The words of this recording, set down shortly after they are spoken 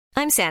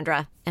I'm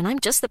Sandra, and I'm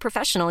just the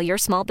professional your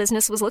small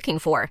business was looking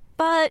for.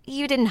 But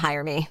you didn't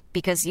hire me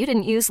because you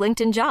didn't use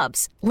LinkedIn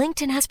Jobs.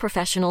 LinkedIn has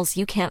professionals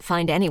you can't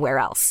find anywhere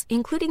else,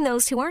 including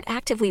those who aren't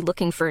actively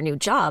looking for a new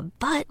job,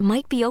 but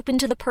might be open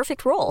to the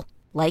perfect role,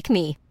 like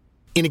me.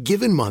 In a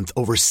given month,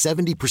 over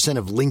 70%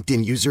 of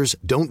LinkedIn users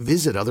don't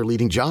visit other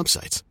leading job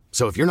sites.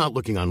 So if you're not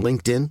looking on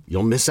LinkedIn,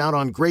 you'll miss out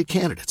on great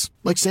candidates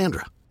like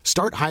Sandra.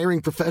 Start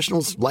hiring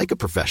professionals like a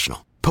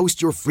professional.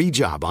 Post your free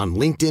job on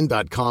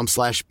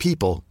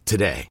linkedin.com/people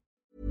today.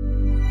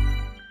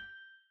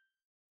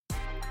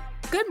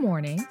 Good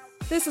morning.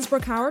 This is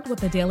Brooke Howard with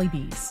the Daily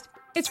Beast.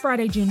 It's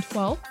Friday, June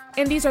 12th,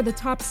 and these are the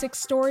top 6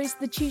 stories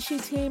the Cheat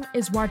Sheet team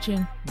is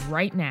watching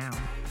right now.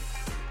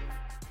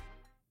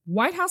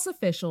 White House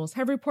officials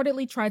have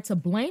reportedly tried to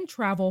blame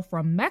travel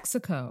from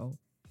Mexico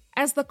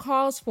as the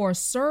cause for a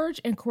surge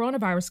in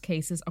coronavirus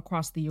cases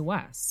across the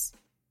U.S.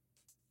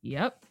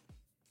 Yep,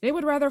 they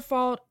would rather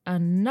fault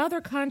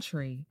another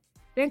country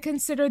than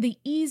consider the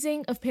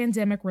easing of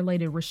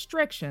pandemic-related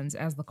restrictions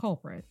as the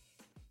culprit.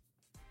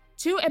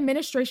 2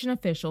 administration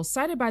officials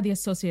cited by the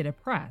Associated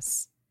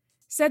Press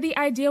said the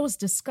idea was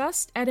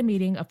discussed at a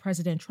meeting of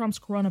President Trump's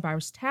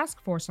coronavirus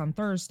task force on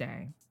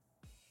Thursday.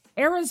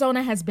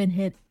 Arizona has been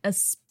hit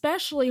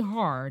especially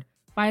hard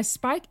by a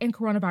spike in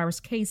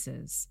coronavirus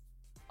cases,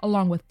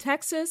 along with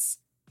Texas,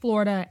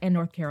 Florida, and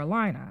North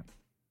Carolina.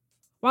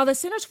 While the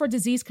Centers for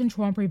Disease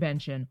Control and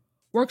Prevention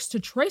works to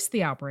trace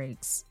the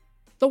outbreaks,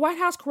 the White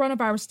House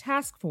Coronavirus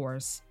Task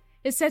Force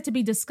is said to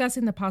be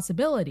discussing the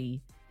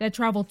possibility that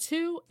travel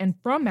to and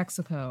from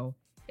Mexico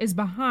is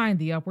behind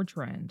the upward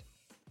trend.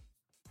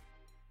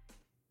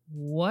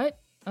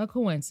 What a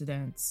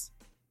coincidence.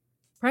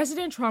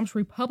 President Trump's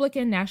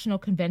Republican National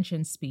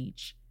Convention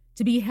speech,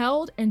 to be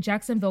held in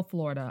Jacksonville,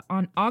 Florida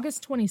on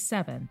August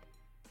 27th,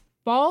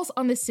 falls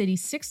on the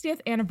city's 60th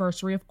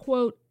anniversary of,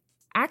 quote,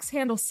 Axe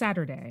Handle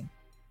Saturday,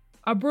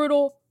 a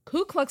brutal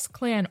Ku Klux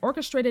Klan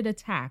orchestrated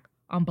attack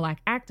on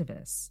Black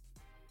activists.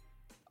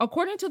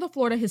 According to the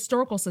Florida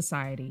Historical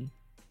Society,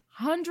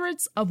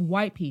 hundreds of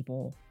white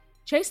people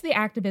chased the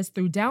activists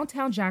through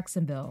downtown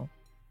Jacksonville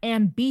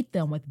and beat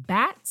them with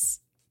bats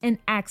and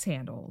axe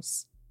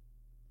handles.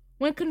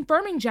 When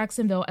confirming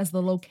Jacksonville as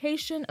the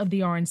location of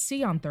the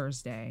RNC on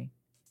Thursday,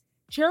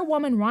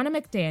 Chairwoman Ronna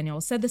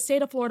McDaniel said the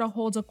state of Florida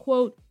holds a,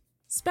 quote,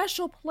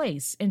 special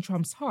place in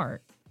Trump's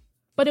heart,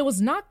 but it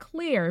was not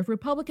clear if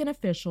Republican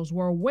officials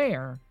were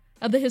aware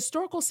of the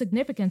historical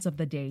significance of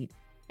the date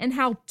and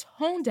how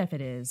tone-deaf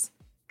it is,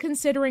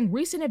 considering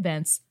recent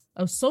events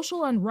of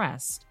social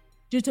unrest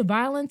due to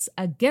violence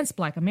against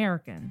Black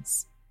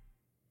Americans.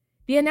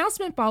 The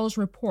announcement follows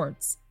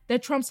reports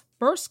that Trump's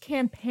first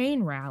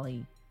campaign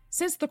rally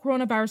since the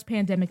coronavirus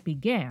pandemic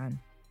began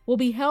will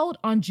be held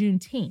on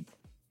Juneteenth,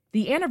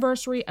 the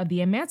anniversary of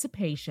the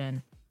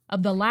emancipation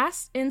of the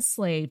last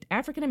enslaved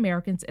African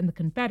Americans in the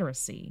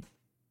Confederacy.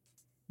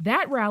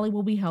 That rally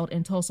will be held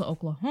in Tulsa,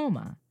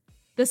 Oklahoma,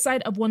 the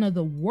site of one of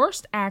the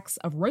worst acts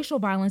of racial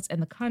violence in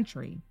the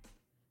country,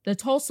 the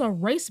Tulsa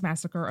Race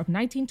Massacre of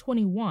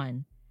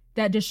 1921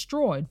 that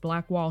destroyed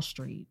Black Wall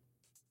Street.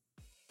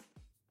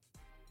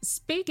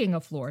 Speaking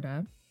of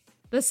Florida,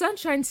 the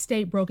Sunshine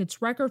State broke its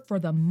record for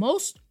the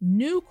most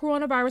new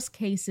coronavirus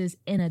cases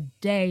in a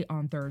day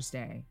on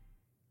Thursday.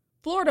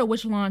 Florida,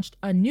 which launched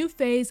a new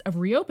phase of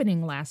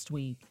reopening last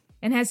week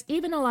and has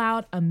even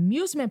allowed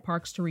amusement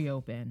parks to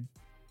reopen,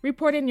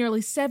 reported nearly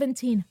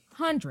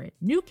 1,700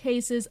 new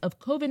cases of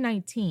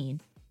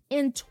COVID-19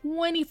 in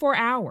 24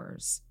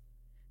 hours,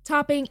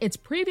 topping its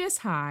previous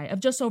high of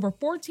just over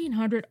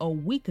 1,400 a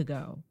week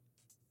ago.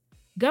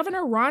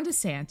 Governor Ron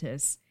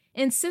DeSantis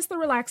insists the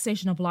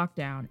relaxation of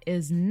lockdown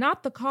is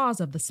not the cause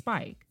of the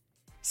spike,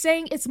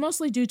 saying it's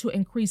mostly due to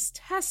increased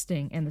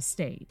testing in the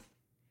state.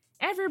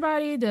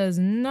 Everybody does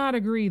not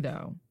agree,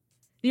 though.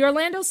 The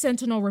Orlando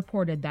Sentinel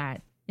reported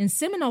that, in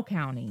Seminole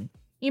County,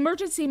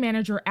 Emergency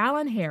Manager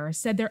Alan Harris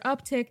said their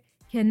uptick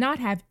cannot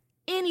have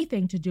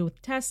anything to do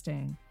with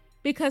testing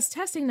because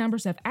testing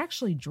numbers have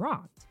actually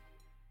dropped.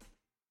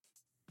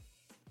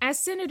 As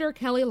Senator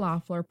Kelly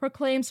Loeffler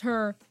proclaims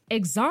her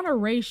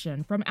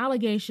exoneration from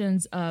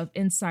allegations of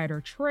insider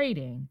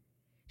trading,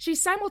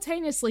 she's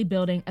simultaneously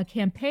building a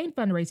campaign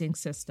fundraising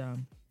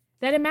system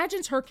that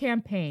imagines her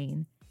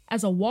campaign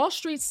as a Wall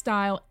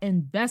Street-style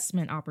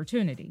investment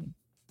opportunity.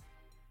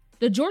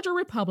 The Georgia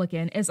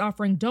Republican is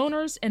offering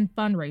donors and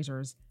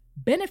fundraisers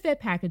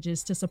benefit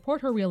packages to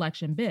support her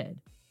reelection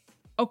bid.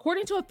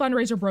 According to a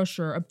fundraiser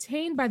brochure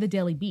obtained by the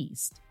Daily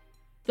Beast,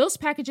 those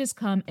packages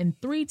come in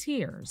 3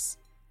 tiers: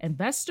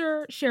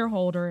 investor,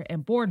 shareholder,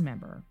 and board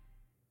member.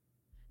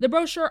 The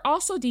brochure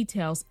also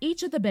details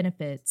each of the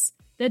benefits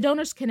that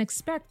donors can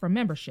expect from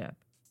membership.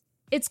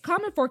 It's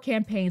common for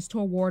campaigns to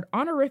award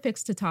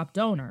honorifics to top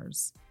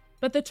donors,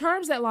 but the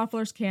terms that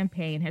Loeffler's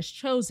campaign has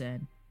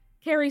chosen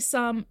carry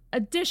some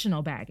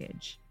additional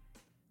baggage.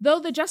 Though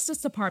the Justice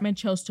Department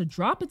chose to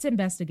drop its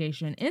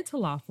investigation into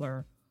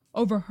Loeffler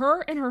over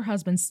her and her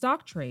husband's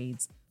stock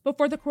trades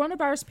before the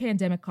coronavirus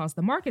pandemic caused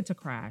the market to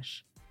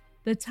crash,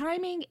 the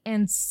timing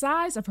and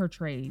size of her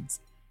trades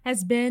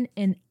has been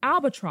an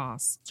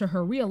albatross to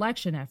her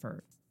re-election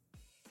effort.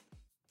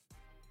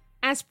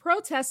 As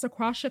protests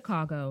across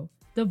Chicago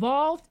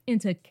devolved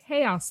into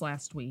chaos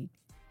last week,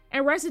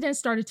 and residents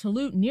started to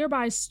loot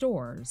nearby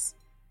stores,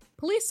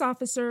 police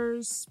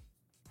officers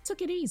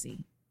took it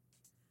easy.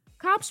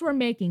 Cops were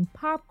making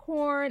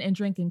popcorn and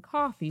drinking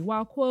coffee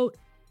while, quote,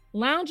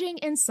 lounging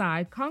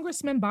inside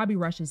Congressman Bobby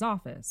Rush's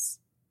office.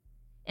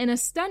 In a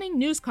stunning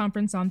news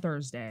conference on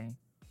Thursday,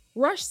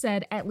 Rush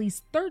said at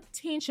least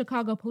 13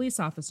 Chicago police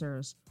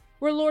officers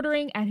were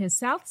loitering at his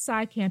South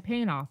Side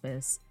campaign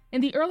office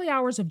in the early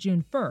hours of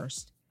June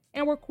 1st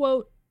and were,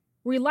 quote,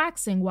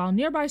 relaxing while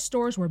nearby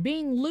stores were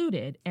being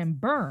looted and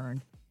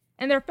burned,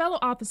 and their fellow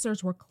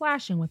officers were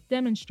clashing with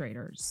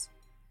demonstrators.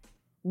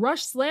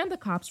 Rush slammed the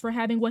cops for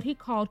having what he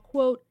called,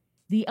 quote,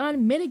 the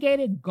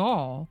unmitigated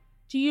gall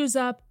to use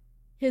up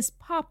his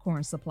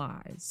popcorn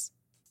supplies.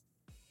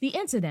 The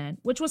incident,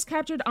 which was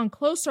captured on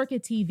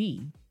closed-circuit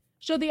TV,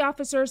 showed the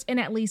officers and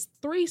at least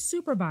 3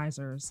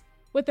 supervisors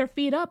with their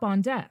feet up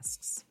on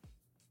desks.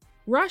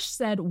 Rush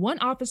said one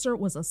officer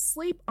was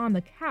asleep on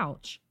the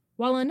couch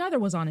while another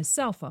was on his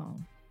cell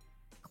phone.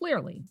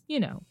 Clearly,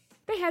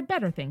 they had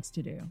better things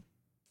to do.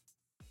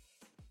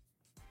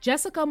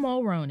 Jessica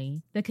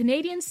Mulroney, the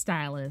Canadian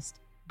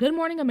stylist, Good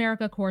Morning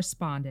America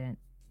correspondent,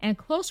 and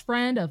close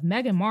friend of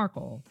Meghan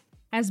Markle,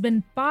 has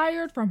been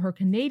fired from her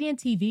Canadian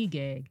TV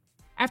gig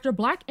after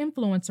Black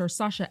influencer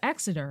Sasha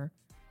Exeter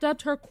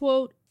dubbed her,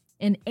 quote,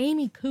 an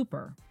Amy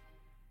Cooper.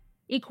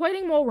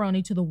 Equating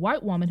Mulroney to the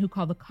white woman who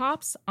called the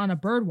cops on a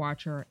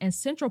birdwatcher in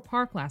Central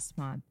Park last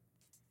month,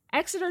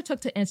 Exeter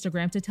took to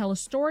Instagram to tell a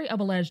story of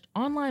alleged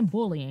online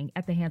bullying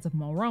at the hands of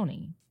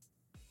Mulroney.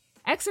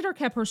 Exeter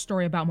kept her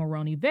story about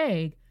Mulroney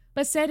vague,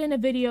 but said in a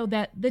video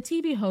that the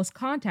TV host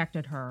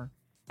contacted her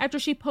after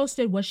she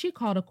posted what she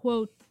called a,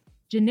 quote,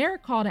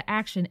 generic call to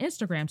action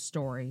Instagram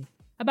story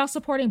about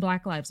supporting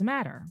Black Lives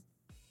Matter.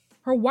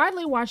 Her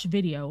widely watched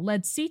video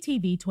led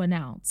CTV to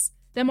announce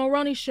that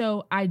Mulroney's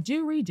show I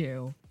Do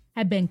Redo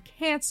had been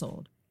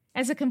canceled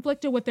as it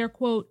conflicted with their,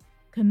 quote,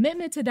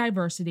 commitment to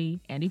diversity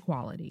and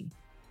equality.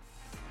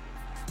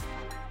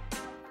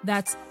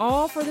 That's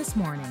all for this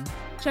morning.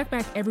 Check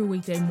back every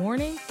weekday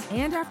morning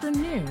and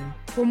afternoon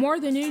for more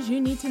of the news you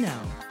need to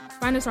know.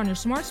 Find us on your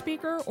smart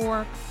speaker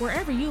or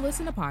wherever you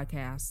listen to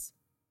podcasts.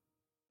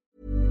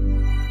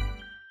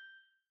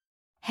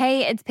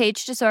 Hey, it's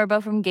Paige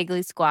DeSorbo from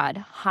Giggly Squad.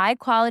 High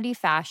quality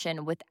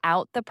fashion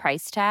without the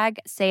price tag.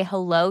 Say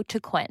hello to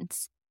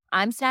Quince.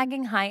 I'm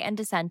snagging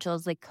high-end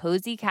essentials like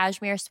cozy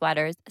cashmere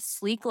sweaters,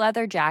 sleek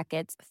leather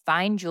jackets,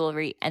 fine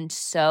jewelry, and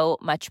so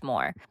much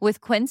more.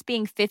 With Quince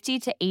being 50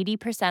 to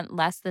 80%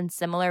 less than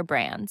similar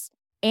brands.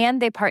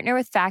 And they partner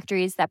with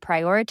factories that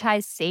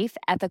prioritize safe,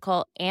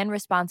 ethical, and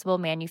responsible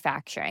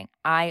manufacturing.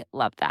 I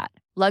love that.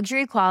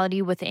 Luxury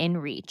quality within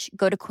reach.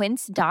 Go to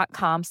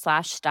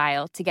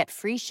quince.com/style to get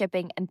free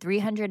shipping and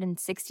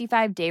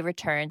 365-day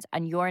returns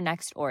on your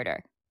next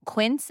order.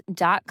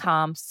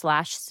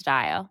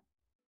 Quince.com/style.